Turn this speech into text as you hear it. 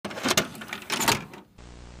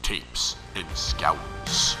Tapes and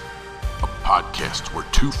Scowls, a podcast where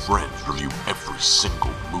two friends review every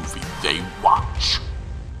single movie they watch.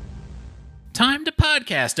 Time to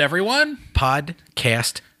podcast, everyone.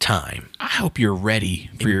 Podcast time. I hope you're ready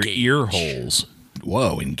for your ear holes.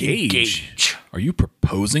 Whoa, engage. Are you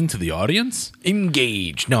proposing to the audience?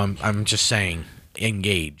 Engage. No, I'm just saying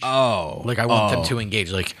engage. Oh. Like I want them to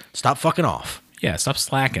engage. Like, stop fucking off. Yeah, stop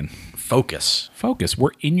slacking. Focus.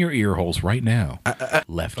 We're in your ear holes right now.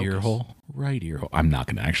 Left ear hole, right ear hole. I'm not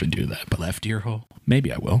going to actually do that, but left ear hole.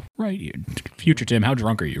 Maybe I will. Right ear. Future Tim, how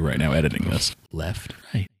drunk are you right now editing this? Left,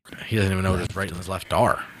 right. He doesn't even know what his right and his left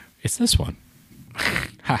are. It's this one.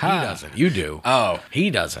 He doesn't. You do. Oh. He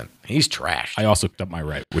doesn't. He's trash. I also picked up my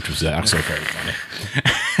right, which was also very funny.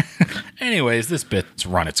 Anyways, this bit's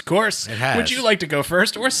run its course. It has. Would you like to go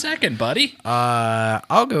first or second, buddy?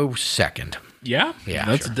 I'll go second. Yeah? Yeah,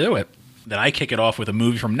 Let's sure. do it. Then I kick it off with a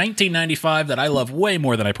movie from 1995 that I love way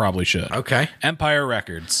more than I probably should. Okay. Empire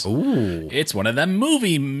Records. Ooh. It's one of them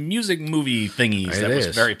music movie thingies that was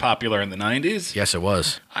very popular in the 90s. Yes, it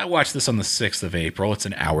was. I watched this on the 6th of April. It's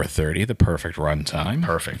an hour 30, the perfect runtime.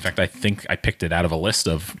 Perfect. In fact, I think I picked it out of a list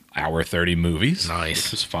of hour 30 movies. Nice.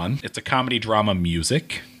 Which was fun. It's a comedy drama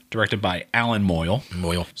music directed by Alan Moyle.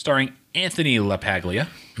 Starring Anthony LaPaglia,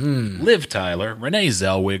 Liv Tyler, Renee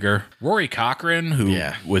Zellweger, Rory Cochrane, who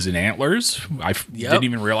was in Antlers. I didn't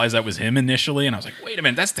even realize that was him initially, and I was like, wait a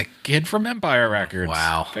minute, that's the kid from Empire Records.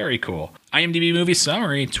 Wow. Very cool. IMDb movie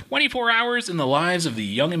summary, 24 hours in the lives of the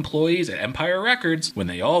young employees at Empire Records when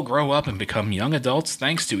they all grow up and become young adults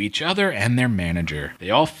thanks to each other and their manager. They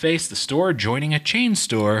all face the store joining a chain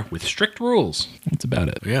store with strict rules. That's about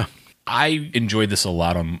it. Yeah. I enjoyed this a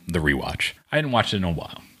lot on the rewatch. I hadn't watched it in a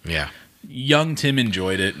while. Yeah. Young Tim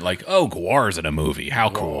enjoyed it, like, oh, Guar's in a movie. How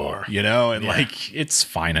cool. You know, and like, it's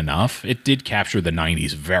fine enough. It did capture the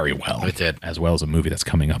 90s very well. It did. As well as a movie that's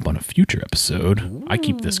coming up on a future episode. Ooh. I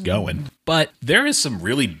keep this going. But there is some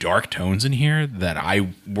really dark tones in here that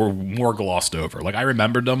I were more glossed over. Like, I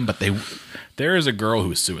remembered them, but there is a girl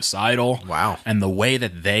who's suicidal. Wow. And the way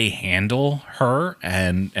that they handle her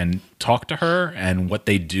and talk to her and what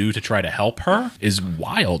they do to try to help her is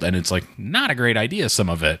wild. And it's like not a great idea, some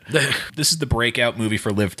of it. This is the breakout movie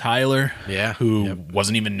for Liv Tyler. Who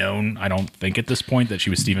wasn't even known, I don't think at this point, that she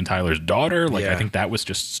was Steven Tyler's daughter. Like, I think that was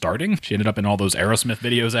just starting. She ended up in all those Aerosmith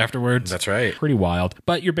videos afterwards. That's right. Pretty wild.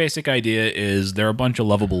 But your basic idea is they're a bunch of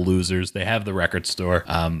lovable losers. They have the record store.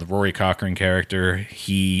 The Rory Cochrane character,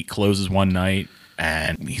 he closes one night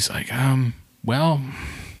and he's like, well,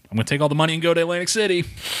 I'm going to take all the money and go to Atlantic City.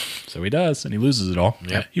 So he does, and he loses it all.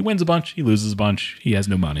 Yep. He wins a bunch, he loses a bunch, he has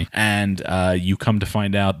no money. And you come to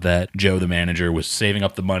find out that Joe, the manager, was saving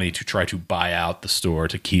up the money to try to buy out the store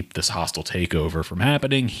to keep this hostile takeover from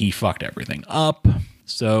happening. He fucked everything up.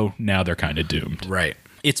 So now they're kind of doomed. Right.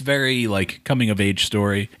 It's very, like, coming-of-age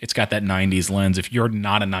story. It's got that 90s lens. If you're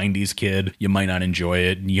not a 90s kid, you might not enjoy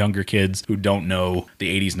it. And younger kids who don't know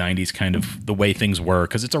the 80s, 90s kind of the way things were,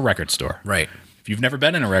 because it's a record store. Right. If you've never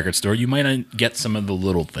been in a record store, you might not get some of the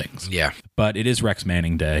little things. Yeah. But it is Rex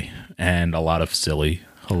Manning Day, and a lot of silly,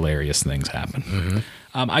 hilarious things happen. Mm-hmm.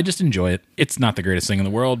 I just enjoy it. It's not the greatest thing in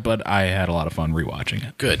the world, but I had a lot of fun rewatching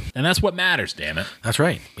it. Good. And that's what matters, damn it. That's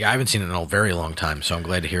right. Yeah, I haven't seen it in a very long time, so I'm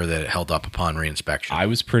glad to hear that it held up upon reinspection. I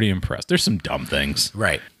was pretty impressed. There's some dumb things.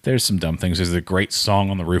 Right. There's some dumb things. There's a great song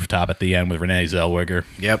on the rooftop at the end with Renee Zellweger.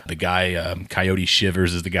 Yep. The guy, Coyote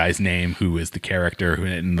Shivers is the guy's name, who is the character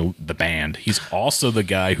in the band. He's also the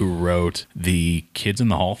guy who wrote the Kids in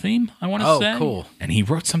the Hall theme, I want to say. Oh, cool. And he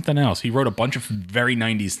wrote something else. He wrote a bunch of very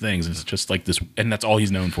 90s things. It's just like this, and that's all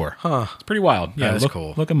he's known for. Huh. It's pretty wild. Yeah, that's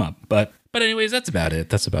cool. Look him up. But anyways, that's about it.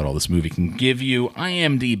 That's about all this movie can give you.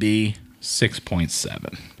 IMDb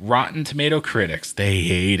 6.7. Rotten Tomato critics, they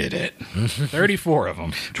hated it. 34 of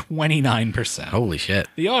them, 29%. Holy shit.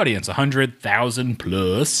 The audience, 100,000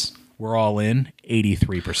 plus. We're all in,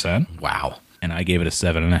 83%. Wow. And I gave it a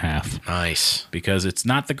 7.5. Nice. Because it's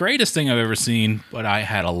not the greatest thing I've ever seen, but I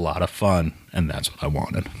had a lot of fun, and that's what I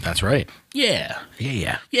wanted. That's right. Yeah.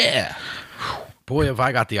 Yeah. Boy, have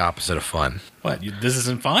I got the opposite of fun. What? This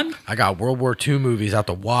isn't fun? I got World War II movies out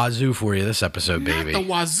the wazoo for you this episode, baby. Not the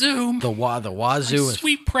Wazoo. The wazoo. My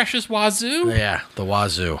sweet, precious Wazoo. Yeah, the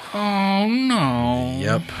wazoo. Oh, no.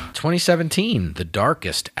 Yep. 2017, The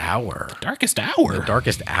Darkest Hour. Darkest Hour? The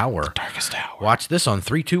Darkest Hour. Darkest Hour. Watch this on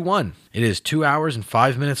 321. It is 2 hours and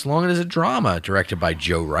 5 minutes long and is a drama directed by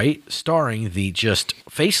Joe Wright, starring the just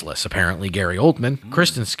faceless, apparently, Gary Oldman,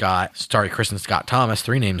 Kristen Scott Thomas,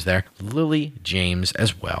 3 names there, Lily James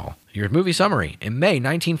as well. Your movie summary. In May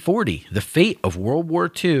 1940, the fate of World War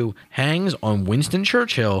II hangs on Winston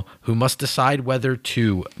Churchill, who must decide whether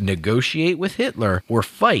to negotiate with Hitler or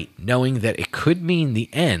fight, knowing that it could mean the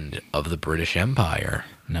end of the British Empire.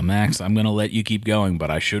 Now, Max, I'm going to let you keep going, but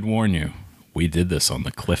I should warn you. We did this on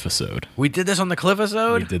the Cliff-isode. We did this on the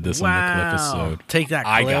Cliff-isode? We did this on the Cliff-isode. Take that,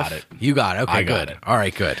 Cliff. I got it. You got it. Okay, I got good. it. All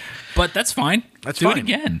right, good. But that's fine. Let's do fine. it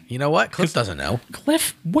again. You know what? Cliff doesn't know.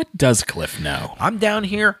 Cliff, what does Cliff know? I'm down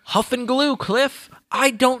here huffing glue, Cliff.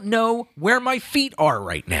 I don't know where my feet are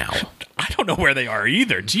right now. I don't know where they are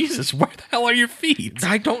either. Jesus, where the hell are your feet?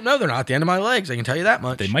 I don't know. They're not at the end of my legs. I can tell you that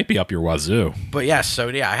much. They might be up your wazoo. But yes, so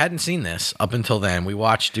yeah, I hadn't seen this up until then. We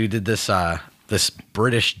did this this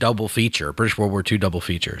British double feature, British World War II double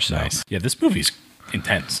feature. So. Nice. Yeah, this movie's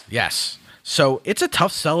intense. Yes. So it's a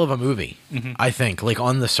tough sell of a movie, I think, like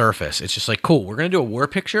on the surface. It's just like, cool, we're going to do a war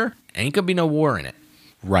picture. Ain't going to be no war in it.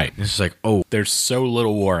 Right. It's just like, oh. There's so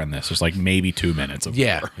little war in this. There's like maybe 2 minutes of war.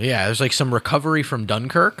 Yeah. There's like some recovery from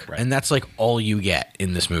Dunkirk, Right. and that's like all you get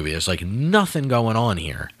in this movie. There's like nothing going on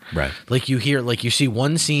here. Right. Like you see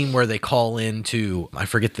one scene where they call into, I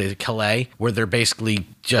forget the Calais, where they're basically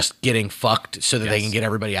just getting fucked so that they Yes. can get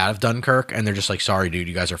everybody out of Dunkirk, and they're just like, sorry, dude,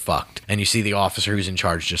 you guys are fucked. And you see the officer who's in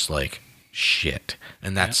charge just like, shit.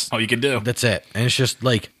 And that's all you can do. That's it. And it's just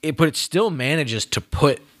like, but it still manages to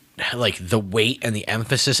put like the weight and the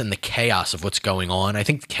emphasis and the chaos of what's going on. I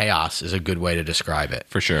think chaos is a good way to describe it.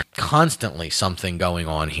 For sure. Constantly something going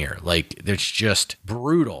on here. Like, it's just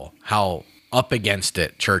brutal how up against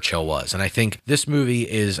it Churchill was. And I think this movie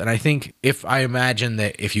is, and I think if I imagine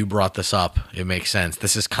that if you brought this up, it makes sense.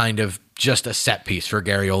 This is kind of just a set piece for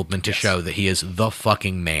Gary Oldman to show that he is the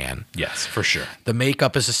fucking man. Yes, for sure. The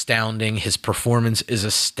makeup is astounding. His performance is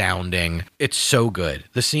astounding. It's so good.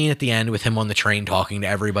 The scene at the end with him on the train talking to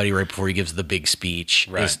everybody right before he gives the big speech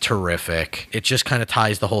is terrific. It just kind of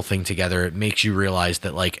ties the whole thing together. It makes you realize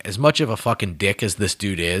that, like, as much of a fucking dick as this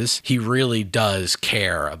dude is, he really does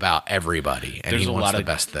care about everybody, and he wants the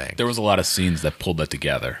best thing. There was a lot of scenes that pulled that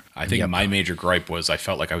together. I think my major gripe was I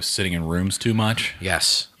felt like I was sitting in rooms too much.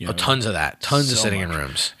 Yes. You know, tons of that. Tons of so sitting much. in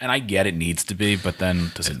rooms. And I get it needs to be, but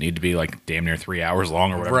then does it need to be like damn near 3 hours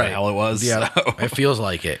long or whatever the hell it was? Yeah, So. it feels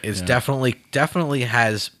like it. It's definitely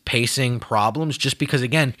has pacing problems just because,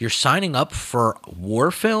 again, you're signing up for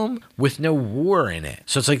war film with no war in it.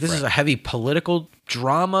 So it's like this is a heavy political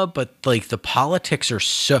drama, but like the politics are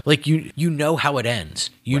so like you know how it ends.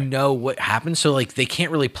 You know what happens. So like they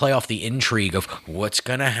can't really play off the intrigue of what's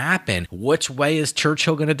gonna happen. Which way is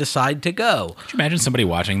Churchill gonna decide to go? Could you imagine somebody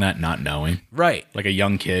watching that not knowing? Right. Like a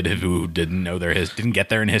young kid who didn't know didn't get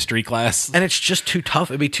there in history class. And it's just too tough.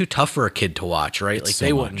 It'd be too tough for a kid to watch, right? It's Like so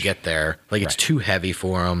they wouldn't much. get there. Like it's too heavy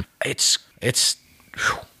for them. It's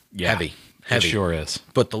heavy. It sure is.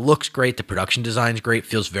 But the look's great. The production design's great.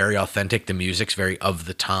 Feels very authentic. The music's very of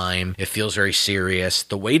the time. It feels very serious.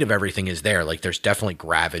 The weight of everything is there. Like there's definitely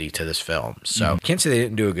gravity to this film. So can't say they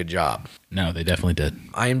didn't do a good job. No, they definitely did.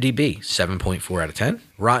 IMDb, 7.4 out of 10.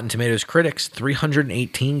 Rotten Tomatoes critics,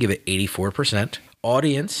 318, give it 84%.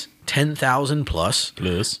 Audience, 10,000 plus,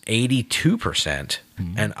 82%.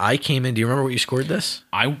 And I came in, do you remember what you scored this?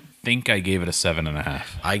 I think I gave it a 7.5.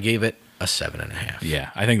 I gave it a 7.5.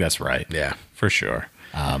 Yeah, I think that's right. Yeah. For sure.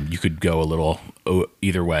 You could go a little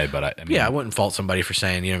either way, but I mean, Yeah, I wouldn't fault somebody for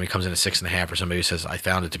saying, he comes in at 6.5, or somebody who says, I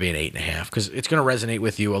found it to be an 8.5, because it's going to resonate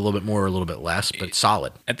with you a little bit more or a little bit less, but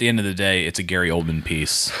solid. at the end of the day, it's a Gary Oldman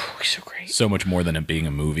piece. Oh, he's so great. So much more than it being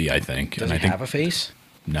a movie, I think. Does and he I think have a face?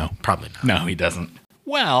 no, Probably not. no, he doesn't.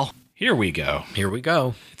 Well, here we go. Here we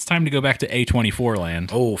go. It's time to go back to A24 land.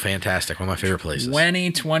 Oh, fantastic. One of my favorite places.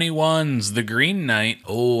 2021's The Green Knight.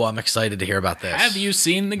 Oh, I'm excited to hear about this. Have you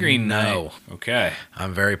seen The Green Knight? No. Okay.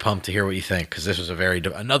 I'm very pumped to hear what you think, because this was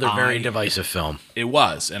another very divisive film. It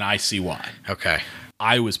was, and I see why. Okay.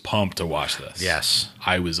 I was pumped to watch this. Yes.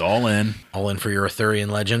 I was all in. All in for your Arthurian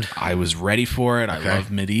legend? I was ready for it. Okay. I love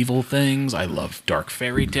medieval things. I love dark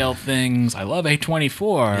fairy tale things. I love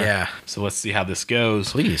A24. Yeah. So let's see how this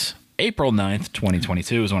goes. Please. April 9th,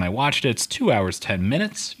 2022 is when I watched it. It's 2 hours, 10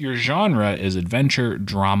 minutes. Your genre is adventure,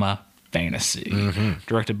 drama, fantasy.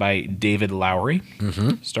 Directed by David Lowery.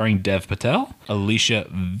 Starring Dev Patel, Alicia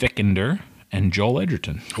Vikander, and Joel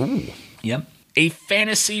Edgerton. Ooh. Yep. A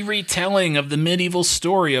fantasy retelling of the medieval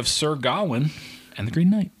story of Sir Gawain and the Green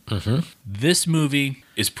Knight. This movie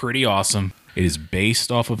is pretty awesome. It is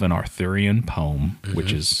based off of an Arthurian poem,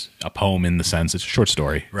 which is a poem in the sense it's a short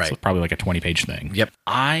story. Right. It's probably like a 20-page thing. Yep.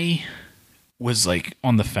 I was like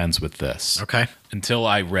on the fence with this. Okay. Until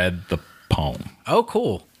I read the poem. Oh,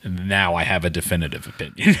 cool. And now I have a definitive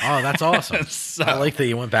opinion. Oh, that's awesome. So- I like that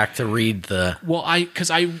you went back to read the... Well,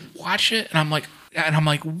 because I watch it and I'm like, And I'm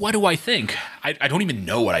like, what do I think? I don't even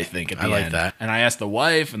know what I think at the end. I like that. And I asked the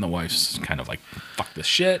wife, and the wife's kind of like, fuck this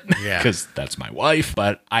shit. Yeah. Because that's my wife.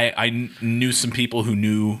 But I knew some people who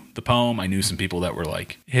knew the poem. I knew some people that were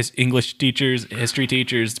like his English teachers, history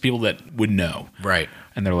teachers, people that would know. Right.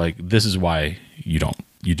 And they're like, this is why you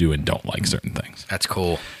do and don't like certain things. That's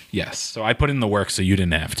cool. Yes. So I put in the work so you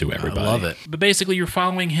didn't have to, everybody. I love it. But basically, you're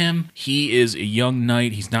following him. He is a young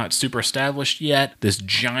knight. He's not super established yet. This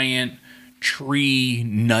giant tree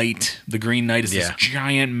knight, the Green Knight, is this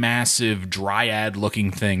giant, massive,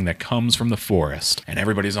 dryad-looking thing that comes from the forest. And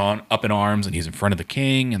everybody's up in arms, and he's in front of the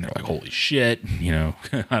king, and they're like, holy shit,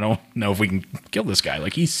 I don't know if we can kill this guy.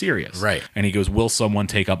 Like, he's serious. Right. And he goes, will someone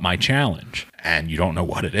take up my challenge? And you don't know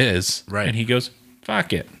what it is. Right. And he goes,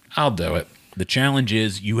 fuck it, I'll do it. The challenge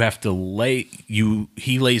is you have to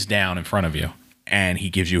he lays down in front of you, and he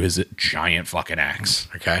gives you his giant fucking axe.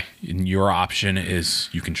 Okay. And your option is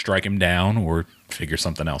you can strike him down or figure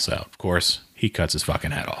something else out. Of course, he cuts his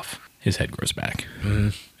fucking head off. His head grows back. Mm-hmm.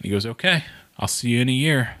 And he goes, okay, I'll see you in a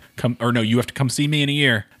year. You have to come see me in a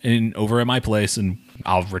year over at my place, and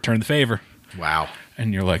I'll return the favor. Wow.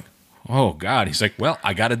 And you're like, oh, God. He's like, well,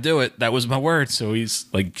 I got to do it. That was my word. So he's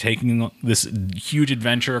like taking this huge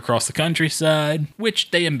adventure across the countryside,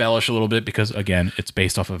 which they embellish a little bit because, again, it's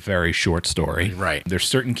based off a very short story. Right. There's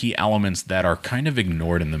certain key elements that are kind of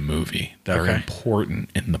ignored in the movie that are important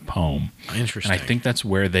in the poem. Interesting. And I think that's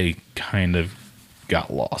where they kind of got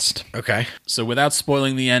lost. Okay. So without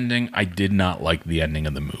spoiling the ending, I did not like the ending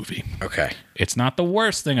of the movie. Okay. It's not the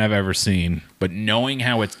worst thing I've ever seen, but knowing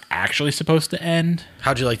how it's actually supposed to end...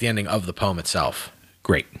 How'd you like the ending of the poem itself?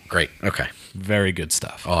 Great. Okay. Very good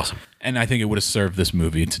stuff. Awesome. And I think it would have served this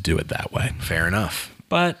movie to do it that way. Fair enough.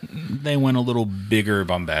 But they went a little bigger,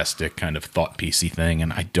 bombastic, kind of thought piecey thing,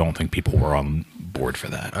 and I don't think people were on board for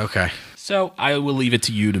that. Okay. So I will leave it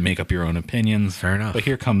to you to make up your own opinions. Fair enough. But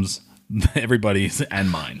here comes everybody's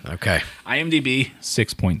and mine. Okay. IMDb,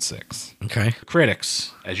 6.6. Okay.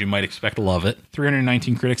 Critics, as you might expect, love it.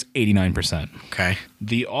 319 critics, 89%. Okay.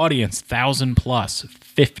 The audience, 1,000 plus,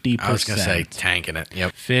 50%. I was going to say tanking it.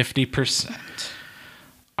 Yep. 50%.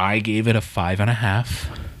 I gave it a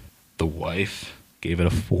 5.5. The wife gave it a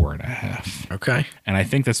 4.5. Okay. And I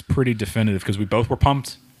think that's pretty definitive because we both were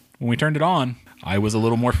pumped when we turned it on. I was a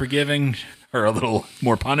little more forgiving or a little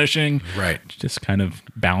more punishing. Right. Just kind of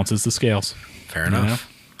balances the scales. Fair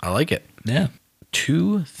enough. I like it. Yeah.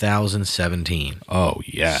 2017. Oh,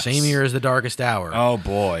 yes. Same year as The Darkest Hour. Oh,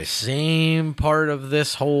 boy. Same part of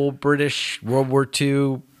this whole British World War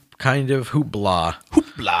II kind of hoopla.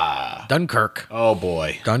 Hoopla. Dunkirk. Oh,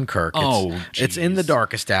 boy. Dunkirk. It's in The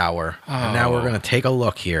Darkest Hour. And now we're going to take a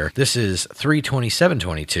look here. This is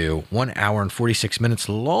 3/27/22, 1 hour and 46 minutes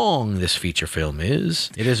long. This feature film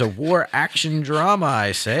is. It is a war action drama,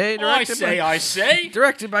 I say. I say.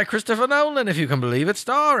 Directed by Christopher Nolan, if you can believe it.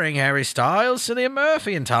 Starring Harry Styles, Cillian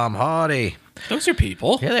Murphy, and Tom Hardy. Those are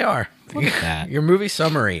people. Here they are. Look at that. Your movie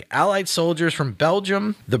summary. Allied soldiers from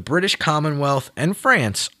Belgium, the British Commonwealth, and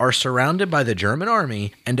France are surrounded by the German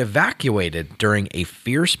army and evacuated during a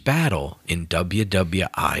fierce battle in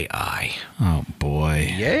WWII. Oh,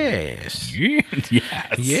 boy. Yes. Yes.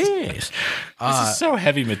 Yes. This is so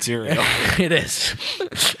heavy material. It is.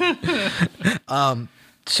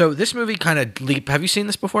 So this movie kind of have you seen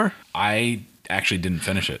this before? I actually didn't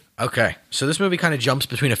finish it. Okay. So this movie kind of jumps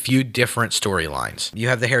between a few different storylines. You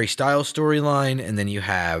have the Harry Styles storyline, and then you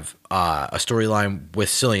have a storyline with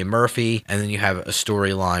Cillian Murphy, and then you have a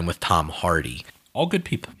storyline with Tom Hardy. All good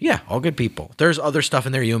people. Yeah, all good people. There's other stuff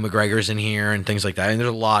in there. Ewan McGregor's in here and things like that. And there's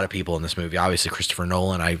a lot of people in this movie. Obviously, Christopher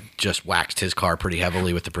Nolan, I just waxed his car pretty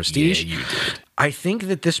heavily with The Prestige. Yeah, you did. I think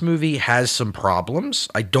that this movie has some problems.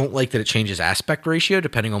 I don't like that it changes aspect ratio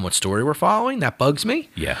depending on what story we're following. That bugs me.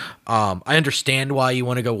 Yeah. I understand why you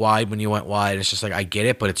want to go wide when you went wide. It's just like, I get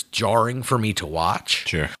it, but it's jarring for me to watch.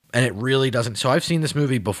 Sure. And it really doesn't. So I've seen this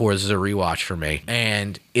movie before. This is a rewatch for me.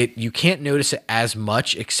 And you can't notice it as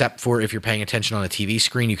much, except for if you're paying attention on a TV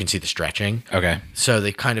screen, you can see the stretching. Okay. So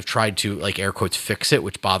they kind of tried to, like, air quotes, fix it,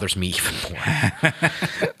 which bothers me even more.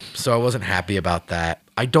 So I wasn't happy about that.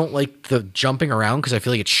 I don't like the jumping around because I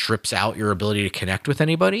feel like it strips out your ability to connect with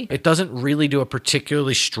anybody. It doesn't really do a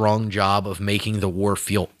particularly strong job of making the war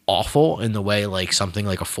feel awful in the way like something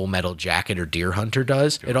like a Full Metal Jacket or Deer Hunter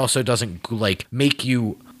does. It also doesn't like make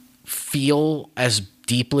you feel as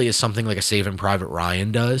deeply as something like a Saving Private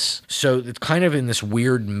Ryan does. So it's kind of in this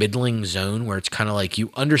weird middling zone where it's kind of like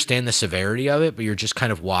you understand the severity of it, but you're just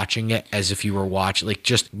kind of watching it as if you were watching, like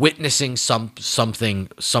just witnessing some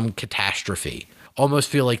catastrophe. Almost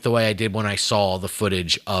feel like the way I did when I saw the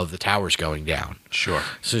footage of the towers going down. Sure.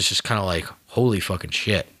 So it's just kind of like, holy fucking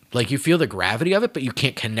shit. Like, you feel the gravity of it, but you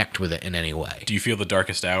can't connect with it in any way. Do you feel The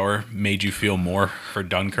Darkest Hour made you feel more for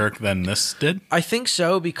Dunkirk than this did? I think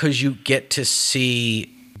so, because you get to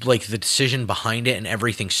see like the decision behind it and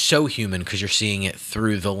everything so human, because you're seeing it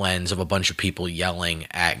through the lens of a bunch of people yelling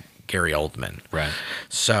at Gary Oldman. Right.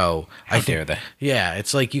 So How dare they? Yeah,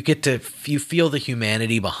 it's like you feel the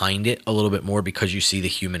humanity behind it a little bit more because you see the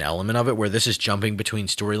human element of it, where this is jumping between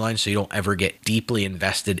storylines, so you don't ever get deeply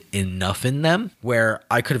invested enough in them, where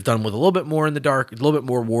I could have done with a little bit more in the dark, a little bit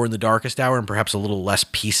more war in the Darkest Hour, and perhaps a little less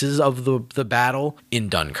pieces of the battle in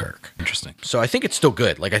Dunkirk. Interesting. So I think it's still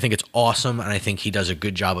good. Like, I think it's awesome, and I think he does a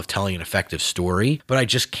good job of telling an effective story, but I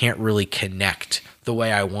just can't really connect the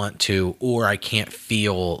way I want to, or I can't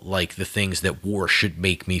feel like the things that war should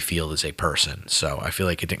make me feel as a person. So I feel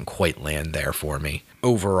like it didn't quite land there for me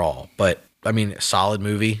overall. But I mean, solid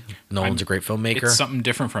movie. Nolan's a great filmmaker. It's something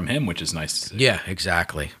different from him, which is nice to see. Yeah,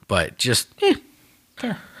 exactly. But just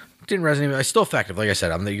Fair. didn't resonate with me. It's still effective. Like I said,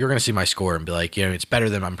 you're going to see my score and be like, it's better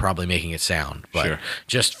than I'm probably making it sound. But Sure.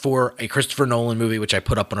 just for a Christopher Nolan movie, which I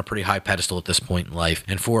put up on a pretty high pedestal at this point in life,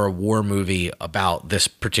 and for a war movie about this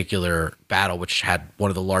particular battle, which had one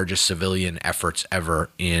of the largest civilian efforts ever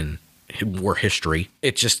in war history,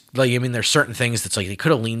 it just, like, I mean, there's certain things that's like they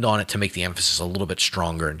could have leaned on it to make the emphasis a little bit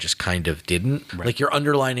stronger and just kind of didn't. Right. Like, you're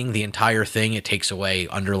underlining the entire thing. It takes away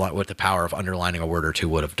what the power of underlining a word or two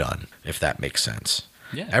would have done, if that makes sense.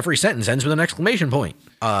 Yeah. Every sentence ends with an exclamation point.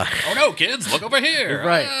 Oh no, kids, look over here.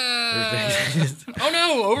 Right. Oh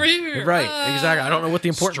no, over here. Right, exactly. I don't know what the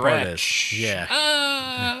important part is. Stretch.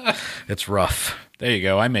 Yeah. It's rough. There you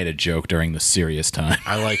go. I made a joke during the serious time.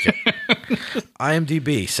 I like it.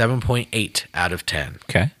 IMDb, 7.8 out of 10.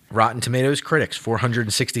 Okay. Rotten Tomatoes critics,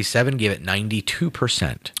 467, gave it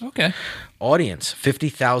 92%. Okay. Audience,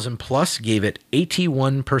 50,000 plus, gave it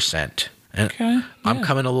 81%. And Okay, I'm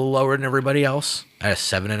coming a little lower than everybody else at a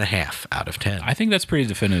 7.5 out of 10. I think that's pretty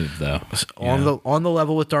definitive, though. On the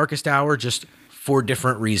level with Darkest Hour, just for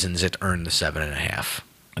different reasons, it earned the 7.5.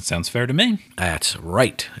 That sounds fair to me. That's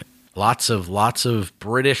right. Lots of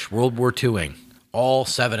British World War IIing. All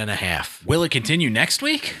 7.5. Will it continue next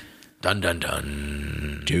week? Dun dun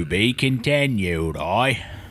dun. To be continued, aye.